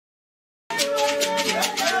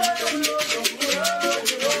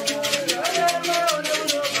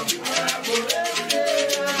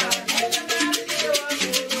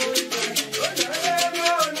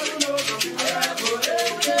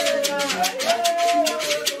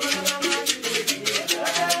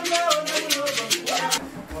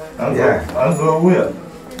Azouya.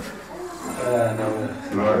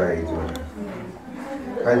 All right.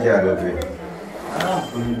 Kanjalo pe.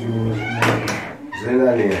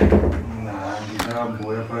 Zenani.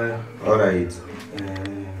 Ndinamboya paya. All right.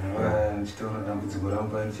 Nditaura dambudziko rangu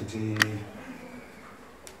panchiti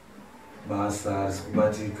basa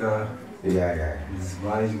sikubatika.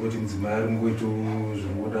 Mudzimai chikuti mudzimai ari kungoita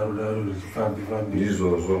zvingodaro richifambi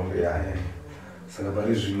izvozvo. Saka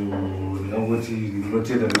pari zvino ndingangoti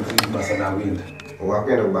ndinotenda nekuti basa ndakuenda.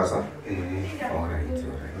 Wakuenda kubasa? All right.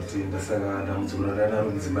 Ndotenda saka dambudziko randanaro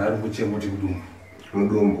mudzimai ari kungochemoti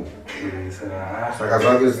mudumbu. Saka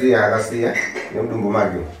zvake siya akasiya nemudumbu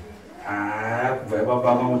make. Kubva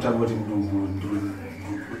ipapama mutamba kuti mudumbu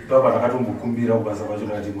ipapa ndakatombokumbira kubasa kwacho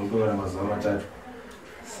ndakati ngotora mazuva 3.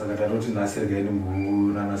 Saka tanoti nhasi regai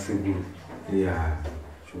ndimbonana sekuru.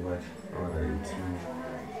 Chobati. All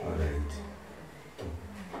right.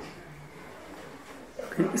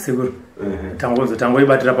 Sekuru.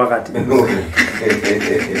 Tangoibatira pakati.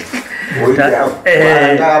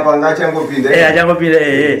 Achangopinda.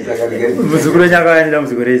 Muzukuru chakaenda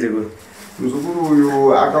muzukuru sekuru. Muzukuru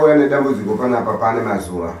uyu akauya nedambudziko panapa pane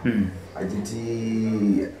mazuva.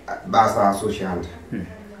 Achiti basa asoshanda.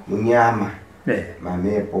 Munyama.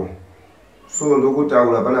 Mamepo. So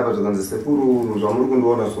ndokutaura panapa zvakanzi sekuru zvamuri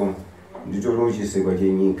kundiona so nditori chisekwa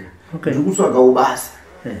chenyika. Ndikutsvaga ubasa.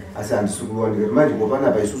 Asi handisi kuona ndikati manje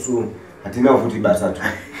panapa isusu hatina futi basa tu.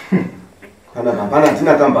 Pana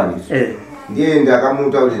hatina companies. Ndiye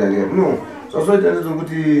ndakamutaurira ndikati no zvasoita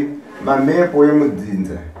ndezvokuti mamepo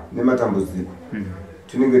emudzinza nematambudziko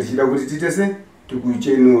tinenge tichida kuti titese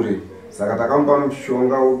tikuchenure. Saka takamupa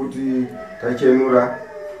mushonga wekuti tachenura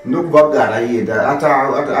ndokubva kugara iye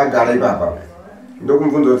agara ipapa.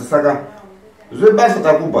 Ndokumubvunza kuti saka zvebasa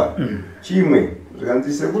takupa chimwe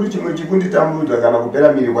zvikanzi sekuru chimwe chikunditambudza kana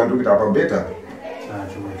kupera miri kwandikuti apa beta.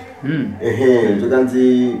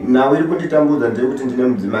 Zvikanzi nawe iri kunditambudza ndeyekuti ndine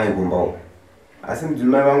mudzimai kumbawo. Asi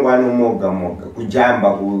mudzimai wangu anomoga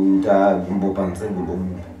kujamba kuita Gumbo Panze Gumbo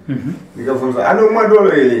Mumba. Ndikabvunza anomwa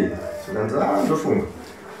doro here? Zvikanzi ndofunga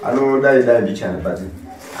anodai bichana but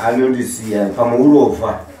anondisiya pamwe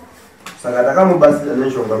urofa. Saka takamubatsira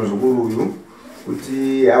neshonga muzukuru uyu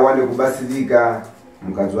kuti awane kubatsirika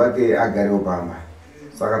mukadzi wake agarewo pamba.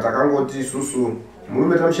 Saka takangoti susu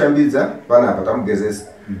murume tamushambidza panapa tamugezesa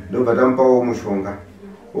ndobva tamupawo mushonga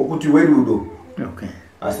wokuti werudo.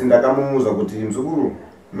 Asi ndakamumuza kuti muzukuru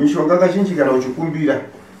mishonga kazhinji kana uchikumbira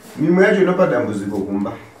mimwe yacho inopa dambudziko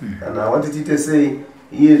kumba. Kana wati tiite sei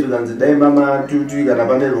iye zvikanzi dai mama tutu kana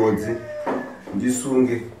pane rodzi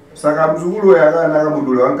ndisunge. Saka muzukuru uyu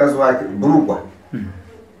akanaka wamkazi wake burukwa.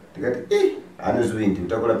 Ndikati anozvindi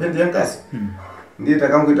utakura pendi yankasi. Ndiye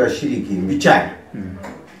takangoita shiriki mbichana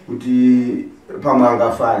kuti pamwe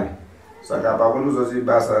angafane. Saka pakunozozi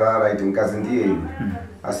basa raraiti mkazi ndiye iyu.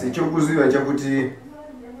 Asi chokuziva chekuti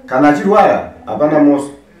kana achirwara hapana moso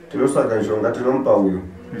tinotsvaga mishonga tinomupa uyu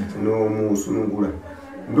tinomusunungura.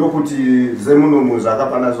 Ndokuti zemunomu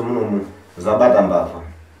zvakapana zvemunomu zabata mbavha.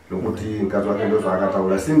 Nokuti mkazi wake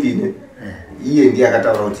ndozvaakataura sindine. Iye ndiye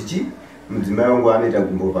akataura kuti mudzimai wangu anoita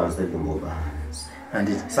Gumbo Panze.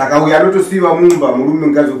 Saka uyu anotosiiwa Mumba murume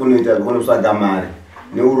mkazi kunoita kunotsvaga mari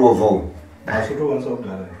neurovo. Asi towanza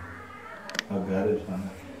kugara. Agare zvana.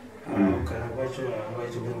 Kana kwacho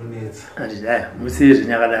kunetsa. Musiri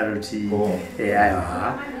nyakadaro kuti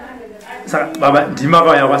aiwa. Saka baba ndima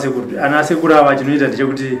kauya kwasekuru. Ana sekuru ava chinoita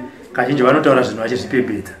ndechekuti kazhinji vanotaura zvinhu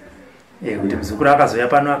vachizvipembedza. Kuti muzukuru akazoya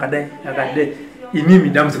pano akadai. Imimi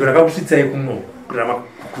dambudziko rakakusvitsai kurama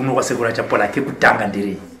kuno kwasekuru achapona kekutanga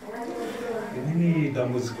ndirei. Inini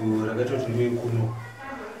dambudziko rakaita kuti ndiwe kuno.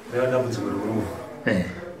 Rava dambudziko rokurohwa.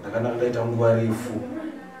 Ndakanaka ndaita nguva refu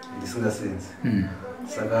ndisingasenzi.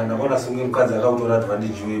 Saka ndakaona sunge mukadzi akautora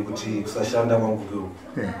advantage kuti kusashanda kwangu kero.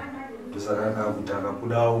 Ndosaka akakuti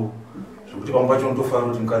akakudawo zvokuti pamwe pacho unotofanira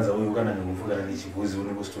kuti mukadzi auyu kana nekufu kana nechibhuzi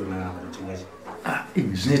unongositoona anotenga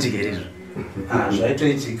zvinoitika here izvo?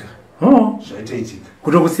 Zvaitoitika. Zvaitoitika.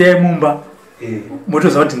 Kutokusiyai Mumba.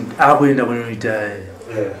 Motoziva kuti akuenda kunoita.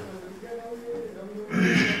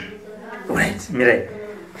 Right, mirai.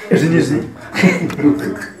 Zvinezvi.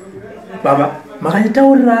 Baba,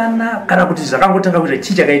 makanyataurirana kana kuti zvakangotanga kuita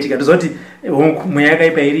chii chakaitika? Ndoziva kuti mweya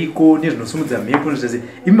yakaipa iriko nezvinosumudza mhepo nezvese.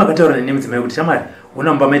 Imi makataurirana nemudzimai kuti shamwari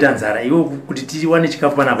una mumba maita nzara iwe kuti tiwane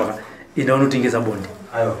chikafu panapa enda unotengesa bonde.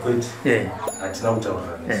 Aiwa kwete. Hatina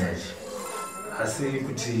kutaurirana sachi. Asi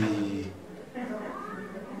kuti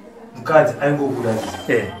mukadzi aingobuda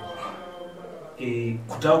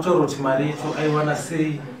kuti autaura kuti mari yacho aiwana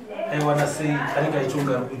sei anenge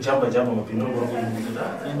achiunga kujamba mapindiro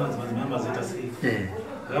mazoita sei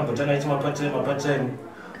akambotanga achi mapatime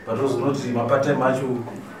but uzonoti mapatime acho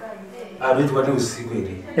anoitwa neusiku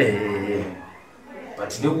here.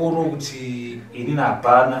 But ndikuona kuti ini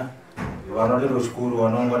hapana vanoenda kuchikoro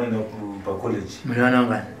vanonga vanoenda pacollege. Muri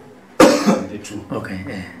vanongana? Okay.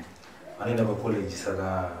 Vanoenda pacollege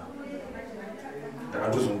saka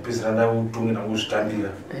ndakatozomupedzisira ndautonge ndangozvitambira.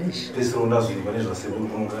 Pedzisira ndazoiva nezvasekuru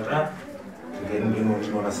kunongati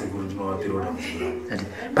ndinoona sekuru ndinovapiroda muzvikora.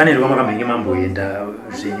 Pane rwamakambenge mamboenda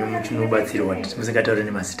zvenyu muchinobatsirwa musingataure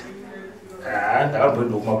nemazita?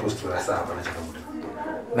 Ndakamboenda kumapostori asi hapana chakabuda.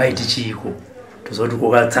 Vaiti chiiko? Tozoti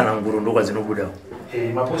kwakatsananguro ndokwadzinobudawo.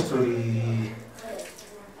 Mapostori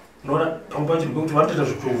noona pamwe pacho ndikuti vanotoita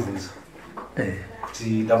zvekutobvunza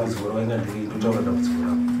kuti dambudziko ravainga ndiri ndotaura dambudziko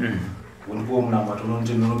ravo. Ndipo munamato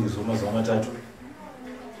unonogezwa mazuva matatu,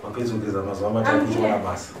 wapedza kugeza mazuva matatu uchiona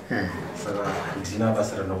basa. Saka ndina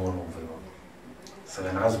basa randaona kubva ipapo.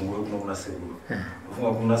 Saka ndakazongouya kuno kuna sekuru.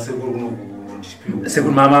 Ndofunga kuna sekuru kuno kundichipiwa.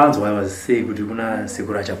 Sekuru mama anzwa sei kuti kuna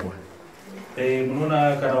sekuru achapora?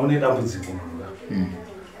 Munoona kana une dambudziko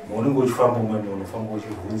munhu unenge uchifamba umwe unofamba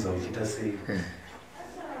uchibvunza uchiita sei.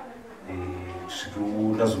 Sviku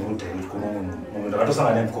ndazonodhairi kuno munhu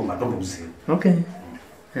ndakatosangana nemukoma ndombomuziva. Okay.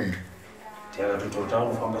 Tiakatotota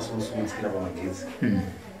unofamba somusikira pamagetsi.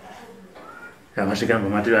 Amasvika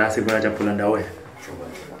ngomatiro asekuru achapora ndauya.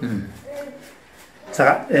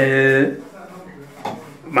 Saka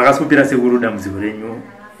makasukupira sekuru dambudziko renyu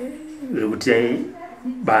rekuti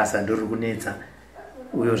basa ndoriri kunetsa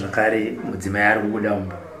uye zvakare mudzimai ari kubuda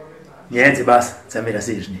mumba. Nyaya dzebasa dzamira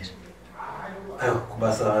sei zvinezvi?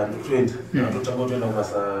 Kubasa ndotoenda ndakatotanga kutoenda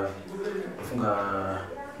kubasa ndofunga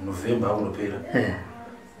November akunopera.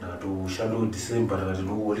 Ndakatoshandawo December ndakati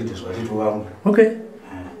ndokuholide zvakatito vamwe. Okay.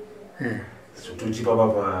 Zvotochipa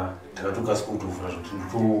papa ndakatokasika kutovhura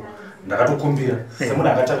zvoti ndakatokumbira semunhu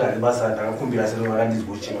akatanga ari basa ndakakumbira asi vakandinzwa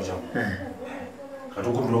kuti chimo changu.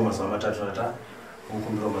 Ndakatokumbirawo mazuva matatu ndakati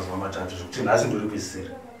ukumbirawo mazuva matatu zvokuti nhasi ndori kuisira.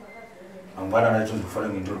 Mangwana nacho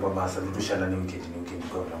ndikufanira kunge ndori pabasa ndotoshanda neweekend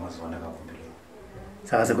kwavira mazuva ndakakumbira.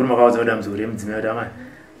 Saka sekuru makaudza kuti dambudziko remudzimai kuti amai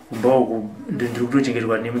kumba uku ndiri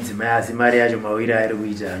kutochengetwa nemudzimai asi mari yacho mawiri ari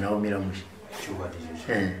kuita anaomira mushe. Chokwadi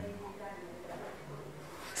ichocho.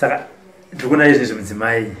 Saka ndiri kuona izvezvi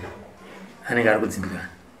mudzimai anenge ari kudzimbikana.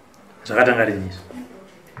 Zvakatanga rini izvo?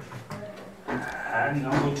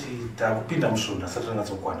 Ndingangoti takupinda musvondo asati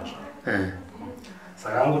tanyatsokwana zvavo.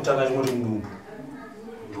 Saka angotanga chingoti mudumbu.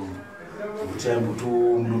 Kuti aimboto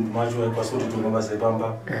mudumbu macho aikwanisa kuti tonga basa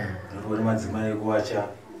ipamba. Ndotori madzimai ekuvacha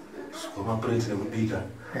kusukwa mapureti nekubika.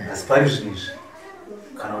 Asi pari zvinezvi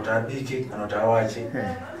kana kuti abike kana kuti awache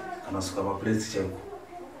kana kusuka mapureti chaiko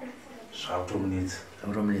zvakutomunetsa.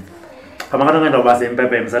 Pamakatanga kuenda kubasa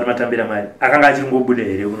emupapai musati matambira mari akanga achingobuda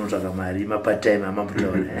here kunotsvaka mari mapatime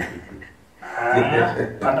amambotaura?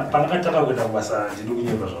 Pandakatanga kuenda kubasa ndiri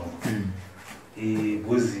kunyepa zvangu.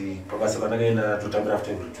 Bhozi pabasa pandakaenda totambira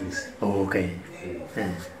after every 2 weeks. Okay.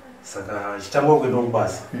 Saka chitanga kuenda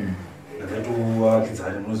kubasa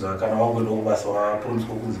ndakatovakidzani munoziva kana wakuenda kubasa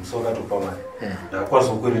wapromiswa kunzi musi wakatopa mari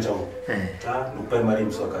ndakakwanisa kukweretawo ndokupai mari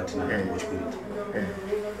yemusi wakati nandochikwereta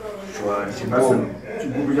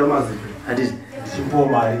chigubu chamazipi ndichimbowo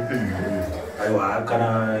mari. Aiwa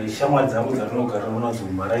kana shamwari dzangu dzatinogara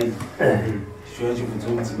unadzomaraini ndichiuya chibvunzo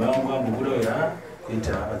mudzimai wangu ambobuda era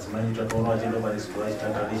kuita madzimai tataona vachienda parizikuva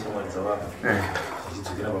achitandara neshamwari dzavaka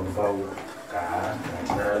achidzokera pamba pavo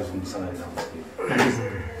hatina zvimusanganira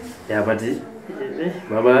but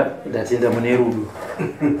baba ndatienda mune rudo.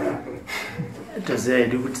 Toziva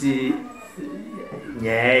hedu kuti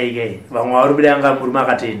nyaya ike vamwe vari kubuda anga murume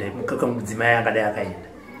akatoenda mudzimai angadai akaenda.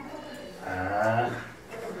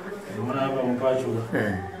 ndinoona pamwe pacho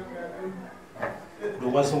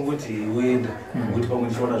ndokwanisa kungoti uenda ngokuti pamwe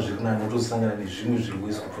ndichiona zviri nani utozosangana nezvimwe zviri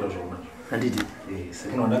kuisa kupfuura zvaunazvo. Handiti?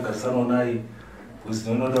 Semunhu wandagarisanawo naye bhozi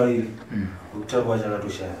ndinonoda iri kutangwa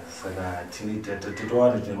chakatoshaya saka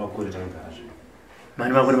titowanda tine makore takagara zvino.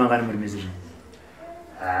 Mani makore mangani muri mizizvi?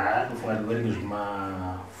 Ndofunga ndivarenge zvima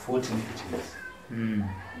 14-15 years.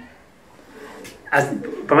 Asi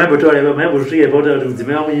pamaimbotaura maimbosvika pakuti kuti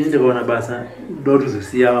mudzimai wangu nyini ndikaona basa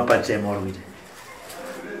ndotozosiya mapatime uri kuita?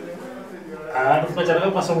 Ndofunga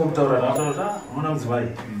chandakakwanisa kutaura naataura mona mudzimai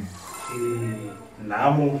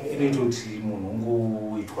nhamo inoita kuti munhu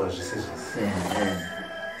ungoitwa zvese zvese.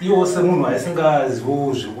 Iwo semunhu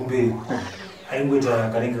aisingazivo zvekumberi aingoita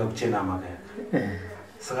kanenge kakuchenama kaya.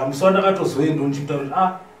 Saka musi wandakatozoenda ndichimutaura kuti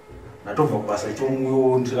ndatobva kubasa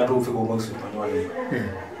chomwewo ndikatopfeka makisutu manyowani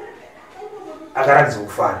akaratidza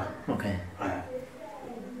kufara.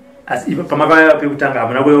 Asi pamakauya pekutanga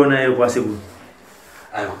hamuna kuionayo kwasekuru?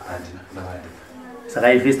 Aiwa handina ndakaenda.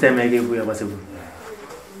 Saka first time yake kuuya kwasekuru?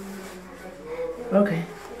 Okay.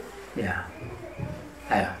 Yeah.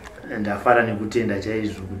 Aya, ndafara nekutenda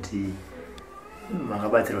chaizvo kuti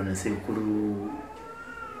makabatsirwa nasekuru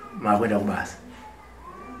makwenda kubasa.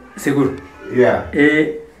 Sekuru? Yeah.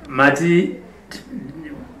 Mati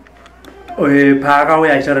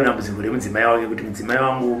paakauya achitaura dambudziko remudzimai wake kuti mudzimai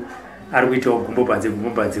wangu ari kuitawo gumbo panze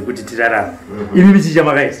kuti tirarama. Imi chicha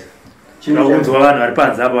makaita? Kunzwa vanhu vari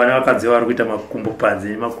panze apa vane vakadzi vari kuita makumbo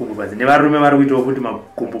panze nevarume vari kuitawo kuti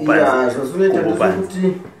makumbo panze. Zvazvinoita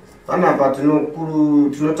kuti panapa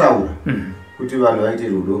tinotaura kuti vanhu vaite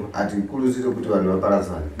rudo, hatikurudzire kuti vanhu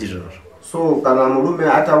vaparadzane. So kana murume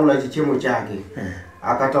ataura chichemo chake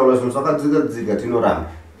akataura zvinhu zvakadzika tinoramba.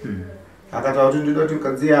 Akataura kuti ndoda kuti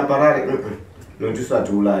mukadzi aparare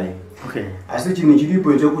notisatiurayi. Asi chinhu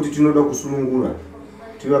chiripo chekuti tinoda kusunungura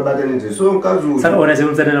tivabatanidze. So mukadzi saka ona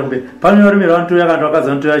semutsatana kumbe pane varume vanotora kana vakadzi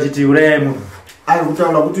vanotora achiti urayai munhu ari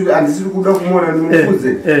kutaura kuti handisiri kuda kumuona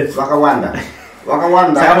nimufudze vakawanda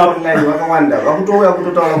vakutouya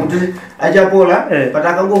kutotaura kuti achapola but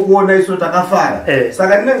akangokuona iso takafara.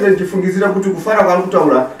 Saka ndinenge ndichifungidzira kuti kufara kwari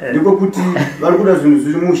kutaura ndiko kuti vari kuda zvinhu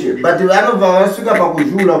zviri mushe, but vanobva vasvika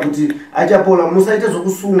pakuzviura kuti achapola musaite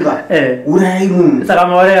zvokusunga urayai munhu. Saka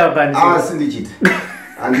mauraya bani sindichita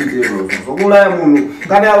handitero zvokuuraya munhu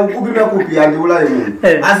kana kupi nakupi handiurayi munhu,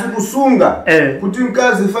 asi kusunga kuti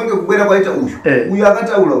mukadzi fange kubwera kwaita uyu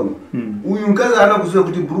akataura uyu mukadzi haana kuziva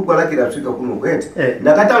kuti bhurukwa rake rasvika kuno kwete.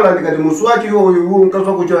 Ndakataura ndikati musi wacho iwoyo mukadzi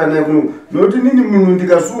wako uchauya naye kuno nokuti nini munhu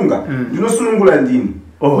ndikasunga ndinosunungura ndini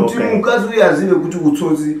kuti mukadzi uyu azive kuti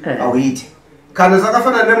utsotsi hauite. Kana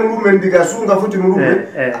zvakafanana nemurume ndikasunga futi murume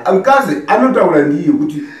mukadzi anotaura ndiye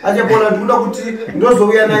kuti achapola ndikuda kuti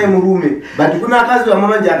ndozouya naye murume, but kuna akazi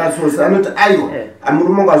vamamanje akatsosa anoti aiwa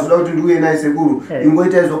murume wangu azoda kuti ndiuye naye sekuru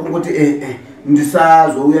ingoita izvo kungoti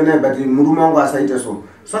ndisazouya naye but murume wangu asaite so.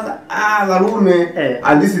 Saka varume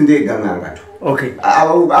handisi ndega ng'angato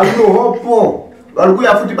alinohopo vari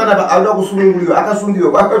kuya futi panapa auda kusununguliwa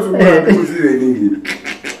akasungiwa kuzive ningi.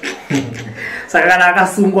 Saka kana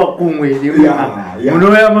akasungwa kumwe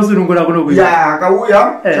munouya musunungura kunokuya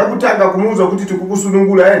akauya chakutanga kumuudza kuti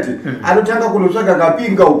tikukusunungura eti anotanga kunotsvaga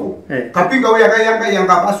kapinga uko kapinga uya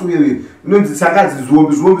akayanga pasi uyewe inonzi tsangadzi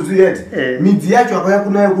zviombi zviyeti midzi yacho akauya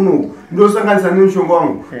kunayo kunoku ndosanganisa nemushonga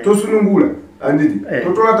wangu tosunungura handiti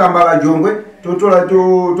totora tambava jongwe totora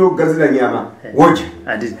togadzira nyama wocha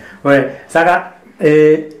handiti. Saka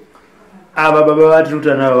ava baba vatiri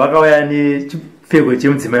kutanavo vakauya nechipfeko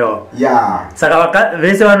chemudzimai wavo. Saka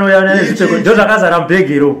vese vanouya nezvipfeko ndo zvakazara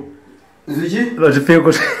mubhegero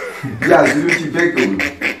zvipfeko zviri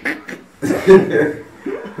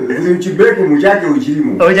muchibheko muchake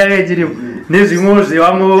uchirimo nezvimwewo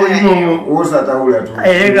zvevamwe imomo osataura tu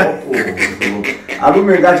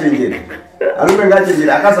arume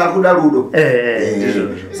ngachenjera akasa kuda rudo.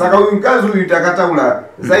 Saka uyu mukadzi uyu takataura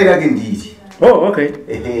zai rake ndiri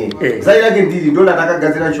zai rake ndiri ndo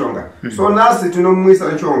latakagadzira nshonga. So nhasi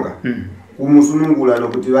tinomumwisa nshonga kumusunungura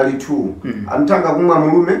nokuti vari 2 anotanga kumwa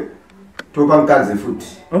murume topa mukadzi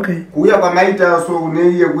futi kuuya kwamaita. So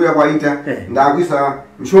neiye kuuya kwaita ndakuisa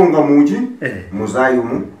nshonga muchi muzai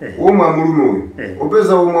umu womwa murume uyu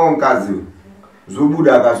opedza womwawo mukadzi uyu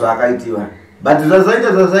zobuda akazvaakaitiwa. But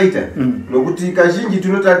zvazaita nokuti kazhinji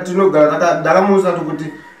tinogara ndakamuusa kuti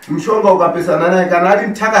mushonga ukapesana naye kana ari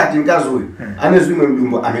mtakati mukadzi uyu ane zvimwe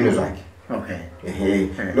mudumbu amene zvake.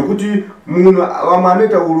 Nokuti munhu vamwe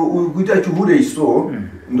anoita kuita chihure so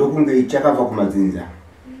ndokunge chakabva kumadzinza.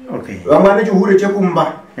 Vamwe ane chihure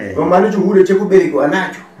chekumba, vamwe ane chihure chekuberekwa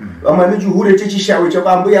nacho, vamwe ane chihure chechishawi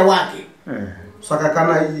chekwambuya wake. Saka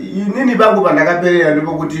kana inini pangu pandakaperera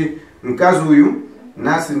ndopokuti mukadzi uyu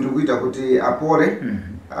nhasi ndikuita kuti apore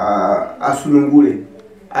asunungure,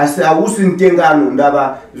 asi hausi mtengano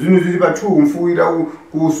ndava zvinhu zviri pa2 mfuwira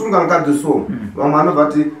kusunga mukadzi so vamwe anobva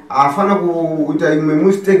kuti afana kuita imwe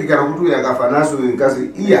mistake kana kuti uyu akafa naso mukadzi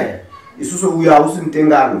iya isusu uyu hausi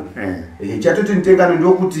mtengano. Chatoti mtengano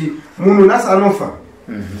ndokuti munhu nhasi anofa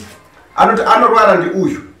anoti anorwara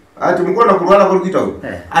ndiuyu ati mukona kurwara kuri kuita uyu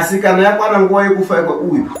asi kana yakwana nguva yekufa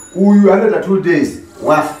uyu anoita 2 days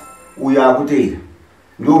wafa uyu akuteira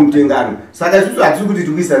ndo mtengano. Saka isusu hatisi kuti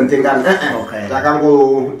tikuisa mtengano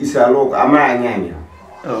takangoisa loko amai anyanya.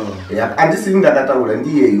 Handisi ndakataura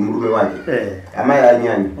ndiye murume wake amai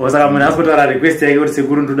anyanya. Saka munhu asi kutaura request yake kuti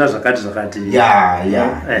sekuru ndoda zvakati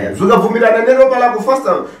zvokabvumirana neropa lako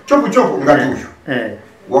fasta chopu ngati uyu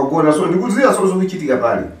wagona. So ndikuziva so zvikuchitika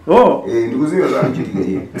pari ndikuziva zvakuchitika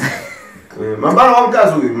mambala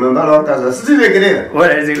wamukadzi asitiregerera.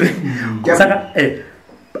 Saka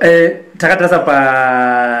takatarisa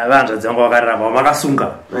pavanzvadzi vanga vakararama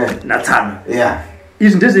vamakasunga natsana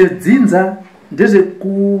izvi ndezvedzinza ndeze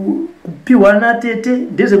kupiwa na tete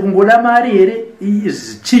ndeze kungoda mari here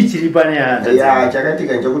chichiri pane ya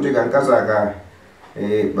chakatika nchekuti kankasaka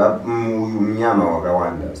mnyama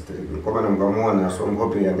wakawanda komana mukamuona so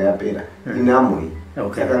ngope yanga yapera inamwe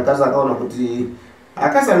saka nkasa akaona kuti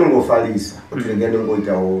akasanongofalisa kuti regane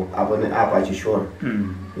ngoitawo apo neapa achishora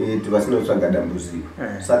tivasinotsvaga dambudziko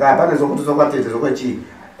saka hapana zokuti zokwatete zokwachi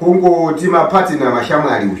kungoti mapatina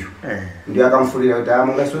mashamwari uyu ndio akamfurira kuti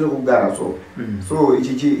mungaswere kugara so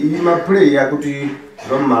ichi maplay yakuti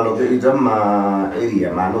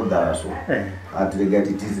area maanogara so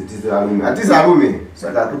atiregati tizi arume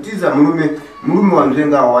saka kutiza murume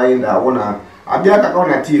wanzenga waenda aona abiaka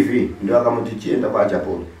akaona TV ndio akamuti chienda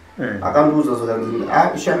kwachapolo akanduza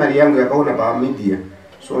saka shamwari yangu yakaona pa media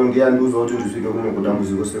so ndiye anduza kuti ndisvike kuno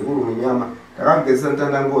kudambudziko sekuru munyama takagezesa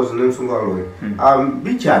ntanda ngozi nemsungo waloyo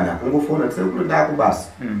bichana kungofona tisekuru ndakubasa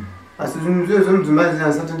asi zvinhu zvezvo mudzimai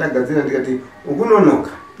zinasati ndagadzira ndikati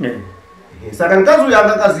ukunonoka saka nkazi uyo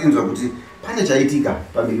anga akazinzwa kuti pane chaitika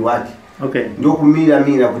pamiri wake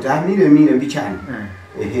ndokumira kuti amire bichana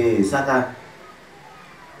saka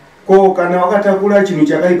ko kana wakatakura chinhu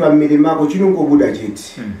chakaipa mumiri mako chinongobuda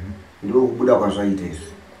chete ndokubuda kwazvaita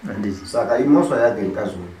izvo saka imoswa yake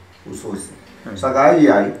nkazi usosi saka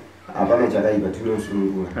aiyai hapana chakaipa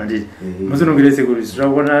tinosunungura musunungire sekuru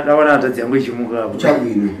dawana atadzi yangu ichimuka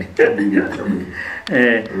chabwino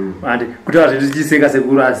ande kuti vatichiseka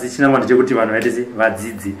sekuru asi chinamwanda chekuti vanhu vaitese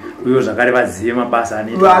vadzidzi uyo zvakare vazive mabasa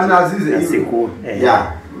anoita sekuru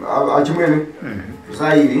achimwene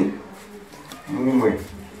zairi mumwe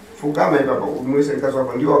fukama ipapa umwese nkazi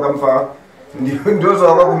wako ndio wakamupa ndio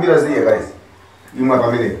zvawakakumbira ziye guys imwe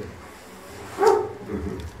pamene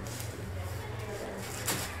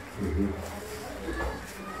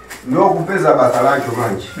ndokupedza basa lacho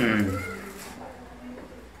manje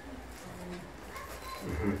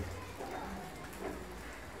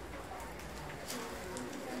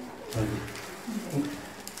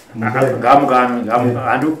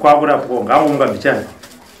handu kwakurapo ngamunga bichana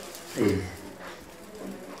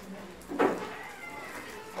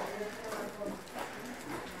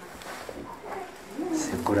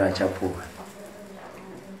sekuru achapuwa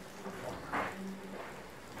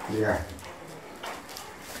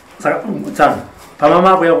saka tsana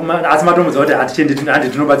pamama apo asi matomudza kuti handi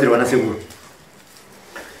tinobatsirwa nasekuru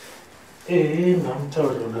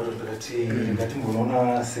namutaurira ndakati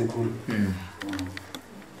ngatimbonoona sekuru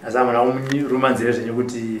asi amana umurumanzire zvenye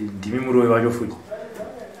kuti ndimi muroyi wacho futi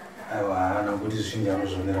aiwa haana kuti zvingi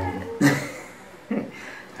anozvionera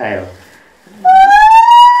aiwa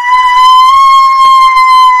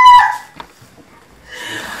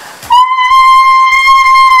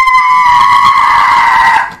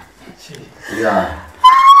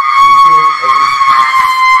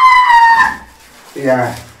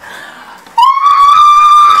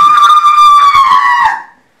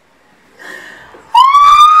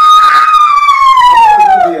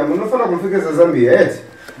munofana kupfekesa Zambia eti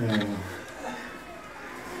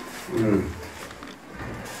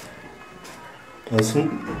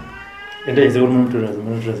endaize kuti munotora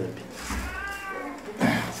Zambia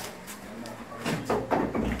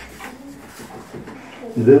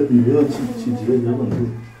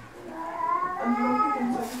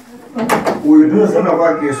uyu ndinofana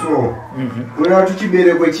kwake so kuna kuti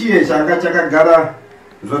chibereko chiye changa chakagara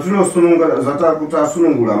zvatinosunungura zvatakuti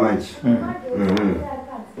asunungura manje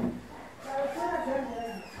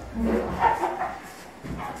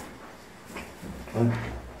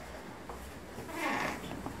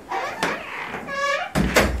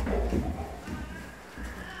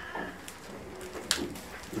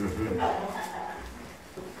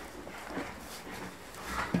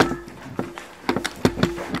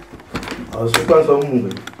azvikwanisa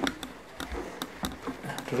kumunga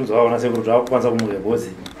totodzaona sekuru zvakukwanisa kumunga bhozi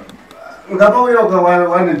ngapauya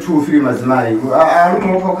wane 2-3 madzimai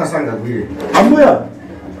arume wakakasanga kwire amuya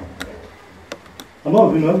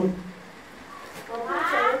amavhinu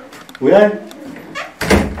uyai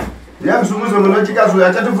yamsumuzo munochikazo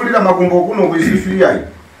achatipfurira makumbo kuno kuisifiyai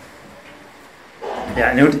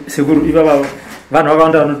nekuti sekuru ipapa vanhu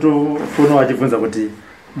vakawanda vanotofona vachibvunza kuti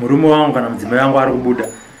murume wangu kana mudzimai wangu ari kubuda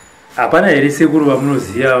hapana here sekuru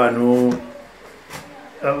vamunoziva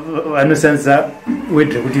vanoshandisa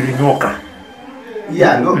wedhi rekuti rinyoka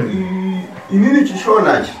inini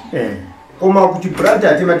chishonachi koma kuti brati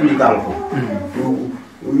atimatilikanko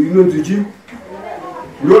inonzi chi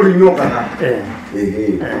lorinyoka na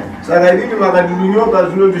saka inini makati rinyoka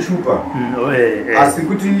zvinondishupa asi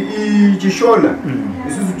kuti chishona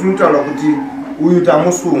isusu tinotaura kuti uyu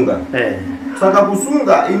tamusunga saka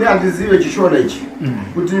kusunga ini handizive chishona ichi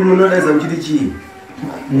kuti munodaidza muchiti chii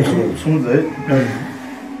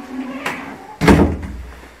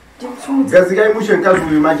Gazika imushe nkazi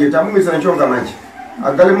uyu manje tamumisa nchonga manje.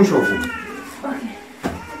 Agale mushofu.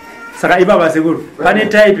 Saka ibaba sekuru pane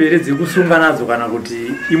type ere dzikusunga nadzo kana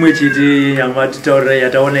kuti imwe chete yamatitaurira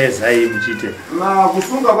yataonesa iyi muchite. Na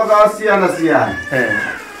kusunga kwakasiyana siyana.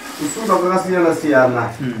 Kusunga kwakasiyana siyana.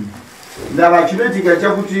 Ndaba chinetika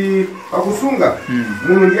chakuti pakusunga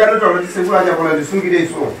munhu ndiye anotaura kuti sekuru achakona tisungire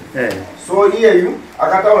iso. So iyeyu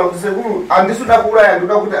akataura kuti sekuru andisuda kuuraya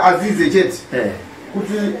ndoda kuti azize chete.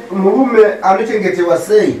 Kuti murume anochengetewa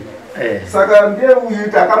sei. Saka ndiye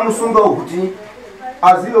uyu takamusunga kuti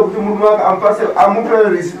azive kuti murume wake ampase amupe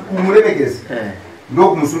kumulemekeza. Ndo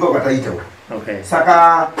kumusunga kwataita.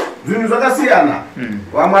 Saka zvinhu zvakasiyana.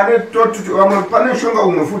 Vamwe pane shonga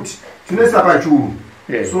umwe futi tinesa pachuru.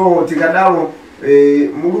 So tikadaro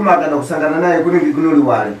murume akada kusangana naye kunenge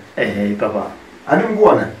kunoliware. Papa.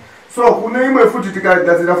 Andikuona. So kune imwe futi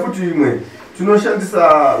tikagadzira futi imwe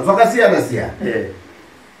tinoshandisa zvakasiyana siyana.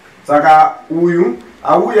 Saka uyu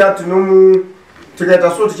auya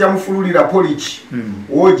tikaita so tichamufururira polish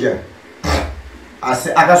woja asi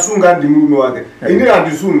akasunga ndi murume wake. Ini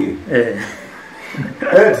handisunge.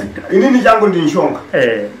 Inini changu ndinshonga.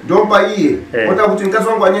 Ndompa iye. Ota kuti nkazi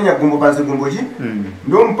wangu anyanya gumbo panze gumbo chi.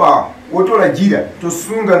 Ndompa wotola jira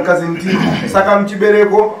tosunga nkazi ndi. Saka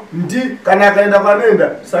mchibereko ndi kana akaenda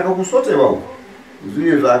panenda saka kusotewa uko.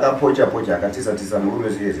 Zviye zvakapocha akatisa murume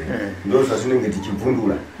zviyeze. Ndo zvazvinenge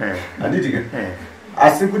tichibvundura. Anditi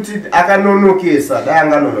asi kuti akanonokesa dai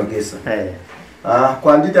anganonokesa.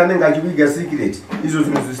 Kwanditi anenge achiviga secret izvo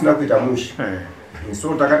zvinhu zvisina kuita mushi. So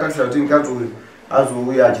takatarisa kuti nkazi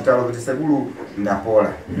azouya achitaura kuti sekuru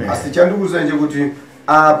ndapora. Asi chandikuziva nje kuti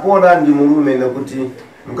apora ndi murume nekuti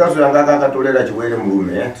mkazi wanga akatorera chiwere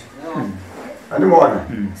murume yati. Andimoona.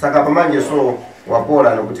 Saka pamanje so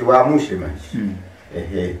wapora nekuti wamushe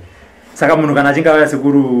manje. Saka munhu kana achinge auya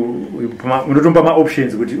sekuru unotomba ma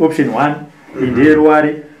options kuti option 1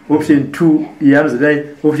 ndeyerware, option 2 yanozodai,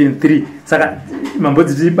 option 3. Saka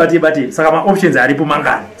mambodzi bati saka ma options aripo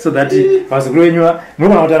mangani so that vazukuru venyu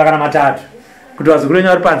munogona kutaura kana matatu kuti vazukuru venyu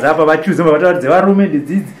vari panze apa vachuze vataura kuti dzevarume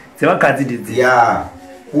ndidzidzi dzevakadzi ndidzidzi. Ya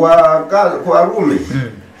kuvarume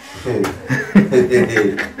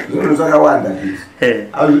zvinhu zvakawanda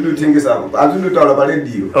azvidotengesa azvidotaura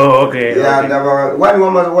paredio. Wani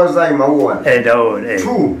wazai mauona.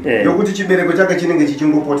 2 yokuti chibereko chake chinenge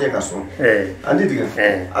chichingopoteka so. Anditi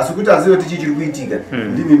asi kuti azive kuti chichiri kuitika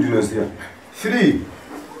ndini ndinoziva. 3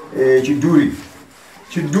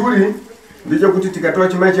 chidhuri ndechekuti tikatoa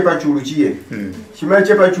chimai chepachuru chiye chimai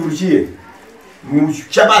chepachuru chiye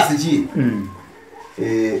muchabasi chiye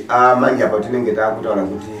manje apa tinenge takutaura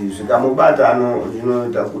kuti zvikamubata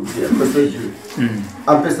zvinoita kuti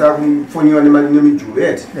apesa kufoniwa nemijuru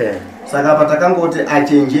eti. Saka apa takangoti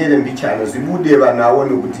achenjere mbichano zibude vanhu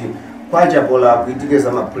aone kuti kwachapola kuitike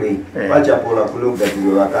zamaplay kwachapola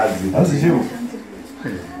kunogadzirwa vakadzi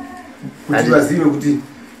kuti vazive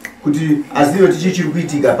kuti azive kuti chichiri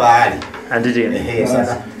kuitika paari.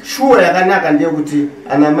 Saka shuwa yakanaka ndeyekuti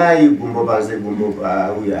ana mai gumbo panze gumbo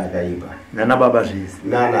pauya akaipa nana baba zvese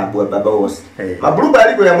nana baba vose mabhurugu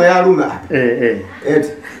ariko yamwe yarume apa eti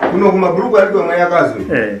kuno kumabhurugu ariko yamwe yakazi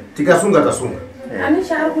tikasunga tasunga.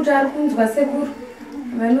 Anishari kuti ari kunzwa sekuru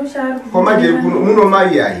vanoshari komanje muno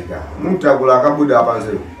mai yaika mutakula akabuda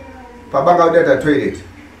panze pabanga udata toilet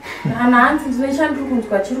ana hanzi zvinoshari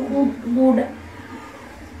kunzwa chiri kubuda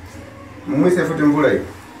mumwise futi mvura iyo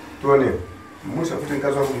tuone mumwise futi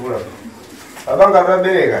nkazwa mvura abanga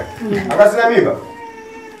akabereka akasina mimba.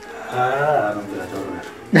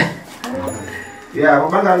 Ya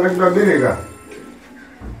abanga akabereka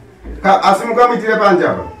asimukamitire panje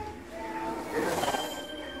apa.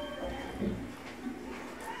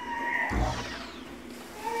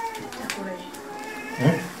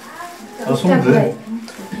 Basunze.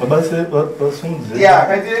 Basunze. Ya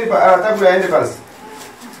kaitire tabula aende pasi.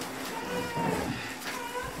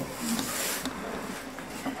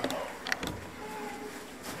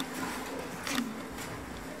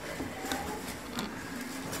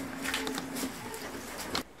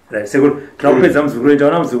 Sekuru tinopedza muzukuru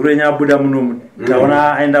taona muzukuru wenyu abuda muno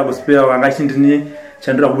taona aenda kuspera wanga chindini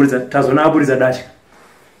chandira kuburitsa tazona aburitsa Datya.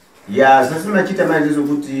 Ya sasina manje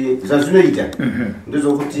zokuti zvazvinoita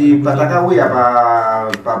ndezokuti patakauya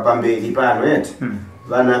pamberi pano eti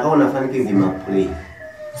vanhu akaona fanike ngemaplay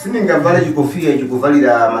siningavhara chikofia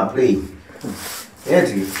chikuvalira maplay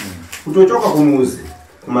eti kutochoka kumuzi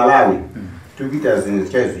kumalawi tokuita zvinhu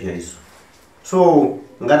chaizvo so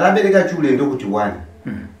ngatabereka chule ndokuti 1.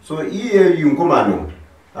 So iye yungomano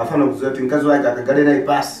afana kuziva kuti mkazi wake akagara naye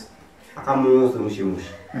pasi akamuudza mushe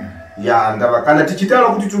ya ndava kana tichitaura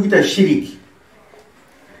kuti tikuita shiriki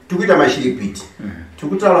tikuita mashiripiti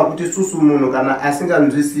tikutaura kuti susu munhu kana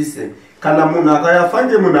asinganzwisise kana munhu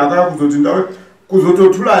akayafange munhu akaya kuzoti ndawe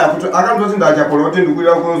kuzototulaya kuti akanzoti ndachapola kuti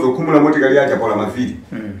ndikuida kuzokumula motikari yachapola mavhiri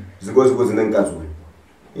zingoziko zinengazwe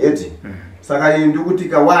yeti saka ndikuti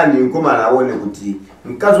kawani mukomana aone kuti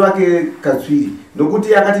mkazi wake katsviri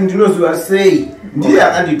ndokuti akati ndinoziva sei ndiye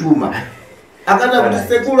akandituma akanda kuti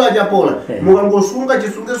sekulu achapola mukangosunga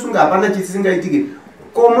chisunge hapana chisingaitike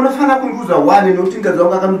ko munofana kundiudza 1 nokuti mkazi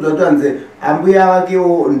wangu akandiudza kuti anze ambuya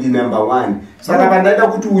wakewo ndi number 1 saka pandaida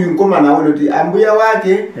kuti uyu mukomana aone kuti ambuya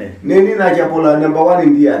wake neni nachapola number 1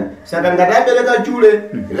 ndiyani saka ngati abereka chule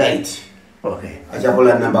right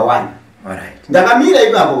achapola number 1 ndakamira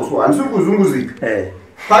ipapo so handisiri kuzunguzika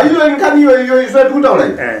paiyo nkaniyo iyo isotikutaura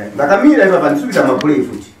ndakamira ipapo handisikuita mapulei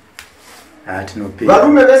futi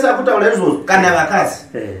varume vese akutaura izvozvo kana vakasi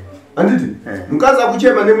handiti mukadzi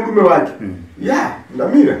akuchema nemurume wake ya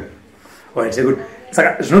ndamira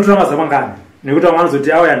saka zvinotora mazuva mangani nekuti vamwe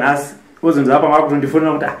vanozoti auya nhasi uzonzi apa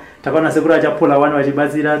makutondifonera kuti takaona sekuru achapola 1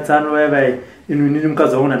 vachibatsira tsano vaivai inini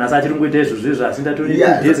mukadzi wauna nhasi achiri kungoita izvozvo asi ndatori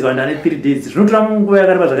 2 days kaenda ne 3 days zvinotora nguva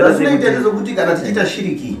yakareba zvakaitaezekuti kana tichiita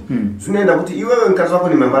shiriki zvinoenda kuti iwewe mukadzi wako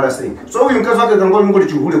nemangwana sei so uyu mukadzi wake kangoni mungoti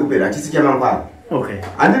chihure kupera achisi chamangwana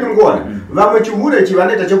handiti mungona vamwe chihure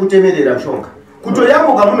chivanoita chekutemerera mushonga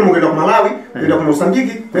kutoyambuka muno mukuenda kumalawi kuenda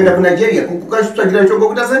kumosambiki kuenda kunigeria kukasvagira mishonga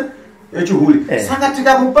kuti ase yechihuri saka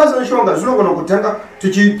tikamupasa mishonga zvinogona kutanga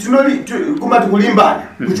kumati kulimbana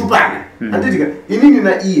kuchupana handitika inini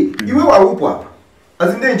na iye iwe waupo apa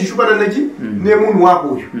asi ndee nchishupana nechi nemunhu wako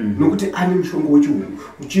uyu nokuti ane mishonga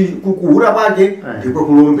wechihuri kukuhura kwake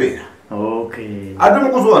ndikwekulombeera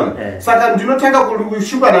atomukuzona saka ndinotanga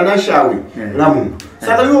kushupana nashawi lamunhu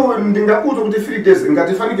saka iwo ndingakuudza kuti 3 days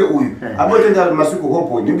ngatifanike uyu abotenga masiku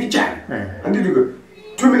hopo ndimbichana handitika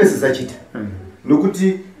 2 minutes zachita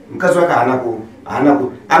nokuti mkazi wake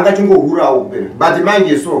haanaku angachingohurawo kupera but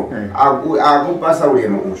manje so akupasa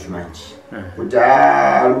urema ushu manje kuti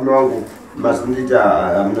arume wangu mazindita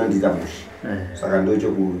amunandita mushi saka ndo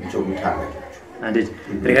chokutanga handiti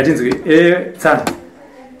rega tinzwi tsana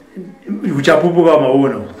uchapupuka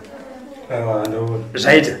maona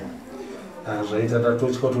zvaita zvaita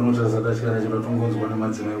ndatotya tonotarisa datyana chinotongonzwa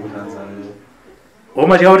nemadzimai kunanza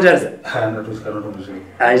homa chikakutarisa ndatotya notomuzviro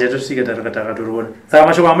tatosvika takatoroona saka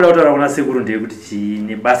mashoko amuda kutaura kuna sekuru ndeyekuti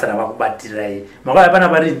chine basa ravakubatirirai makauya pana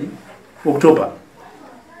parini oktober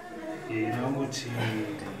nangoti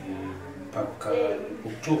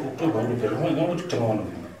oktober unopera nangoti kutanga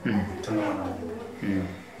novemba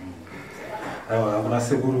aiwa kuna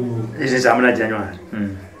sekuru izvi zvamuna january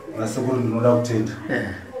kuna sekuru ndinoda kutenda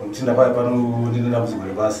nokuti ndapaya pano ndine dambudziko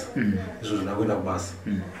rebasa izvo zvindakuenda kubasa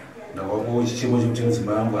ndakwango chichemo chekuti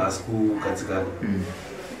mudzimai wangu haasi kugadzikana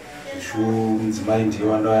shuo mudzimai ndiye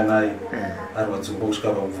wandauya naye ari wadzomba kusvika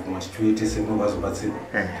pamubvuma chichiuite semunhu vazobatsirwa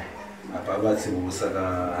apa abatsirwa saka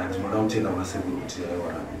handinoda kutenda kuna sekuru kuti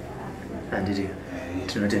aiwa handiti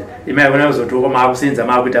tinotenda imai akona kuzotoka maakusenza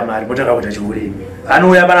maakuita mari motakakuita chiuremi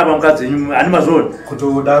anouya pana pamukadzi wenyu ani mazvoni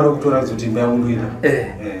kutodaro kutoratidza kuti imba yangu ndoita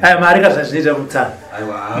aya mari kazvazvinoita mutsana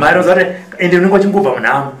mari ozati ende unenge uchingobva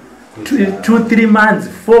munhamo 2-3 months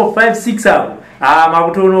 4-5-6 apo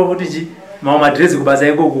makutoona kuti chi mamwe madhirezi kubasa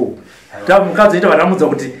ikoko mukadzi oita vatamudza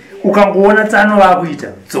kuti ukangoona tsano vakuita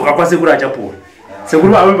dzoka kwasekuru achapora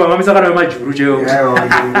sekuru ave pamamisa kana vemajuru cheo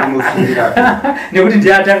nekuti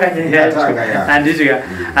ndiye atanga nyaya yacho handitika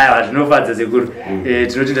aiwa zvinofadza sekuru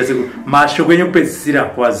tinotenda sekuru mashoko enyu kupedzisira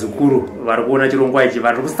kuvazukuru vari kuona chirongwa ichi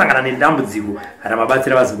vari kusangana nedambudziko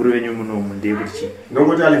ramabatsira vazukuru venyu munomu ndeyekuti chi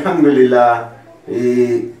ndokuti alhamdulillah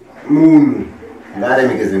munhu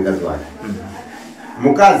ngaaremekeze mukadzi wake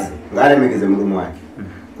mukadzi ngaaremekeze murume wake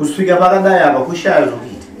kusvika pakadai apa kushaya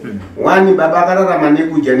zvokuita 1 baba akararama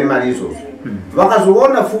nekudya nemari izvozvo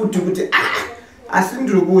vakazoona futi kuti asi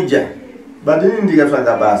ndiri kudya but ini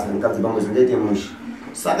ndikatsvaga basa mukadzi pamwe zingaite mushi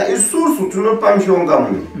saka isusu tinopa mishonga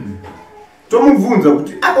munhu tomubvunza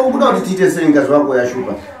kuti apa ukuda kuti tiite sei mukadzi wako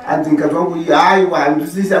yashupa ati mukadzi wangu haiwa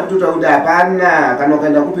handisisi akutota kuti hapana kana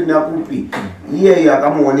ukaenda kupi nakupi iyeyo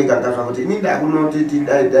akamuoneka akasva kuti ini ndakunoti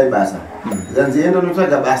dai basa zanzienda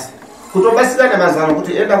notsvaga basa kutobasirana mazano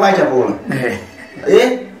kuti enda kwaachapona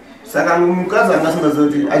saka mukadzi angasingaziva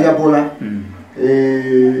kuti achapona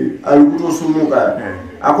ari kutosumuka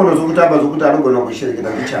akona zokutamba zokuti anogona kushereketa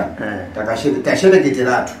ndichana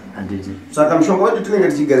tashereketeratu saka mushonga wedu tinenge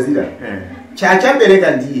tichigadzira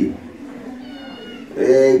chachabereka ndiye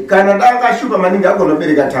kana dangashupa maningi agona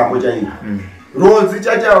kubereka tambo chaiyo rodzi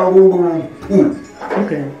chachapu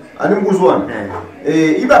ani mukuzwana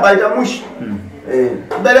ibaba ita mushi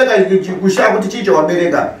bereka kushaa kuti chicho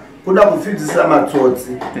wabereka kuda kufidzisa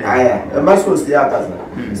matsotsi aya masosi yakazara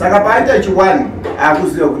saka paita chiwani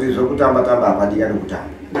akuziva kuti zvekutamba tamba apadikani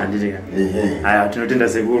kutamba anditi aya tinotenda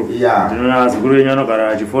sekuru ndinoona vazukuru venyu vanogara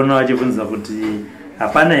vachifona vachibvunza kuti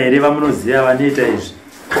hapana here vamunoziva vanoita izvi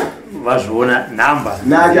vazviona namba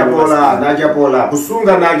nachapola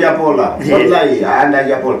kusunga nachapola wallahi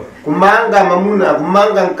nachapola kumanga mamuna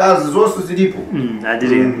kumanga nkazi zose zilipo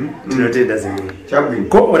anditi tinotenda sekuru chabwino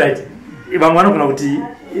ko alright vamwe vanogona kuti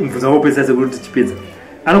mvunza wopedzisa sekuru tichipedza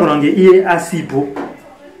anogona kunge iye asipo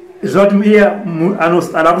zvoti iye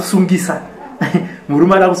ada kusungisa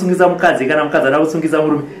murume ada kusungisa mukadzi kana mukadzi ada kusungisa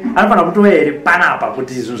murume anofana kutova here panapa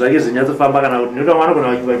kuti zvinhu zvake zvinyatsofamba kana kuti nekuti vanogona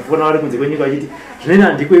vachifona vari kunze kwenyika vachiti zvinoina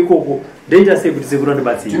handiko ikoko ndoita sei kuti sekuru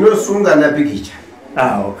andibatsira tinosunga napikicha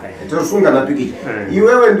okay tinosunga napikicha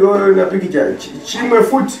iwewe ndo napikicha chimwe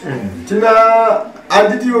futi tina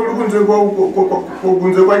anditi iwe uri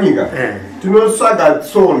kunze kwanyika tinotsvaga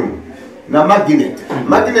tsono namagnet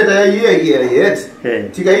magnet yayiyeyeti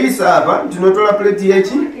tikaisa apa tinotora plate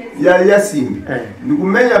yechi yasimbi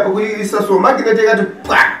ndikumenya pakuisa so magnet yakati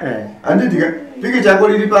pa anditika piki chako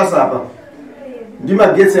riri pasa apa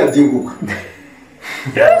ndimagetsi yadhinguka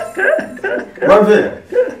wamvera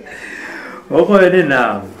okoene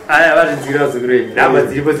nawo aya vatidzingira zukuru yenyu namba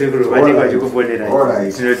dziripo sekuru vachikufonera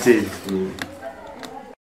tinotenda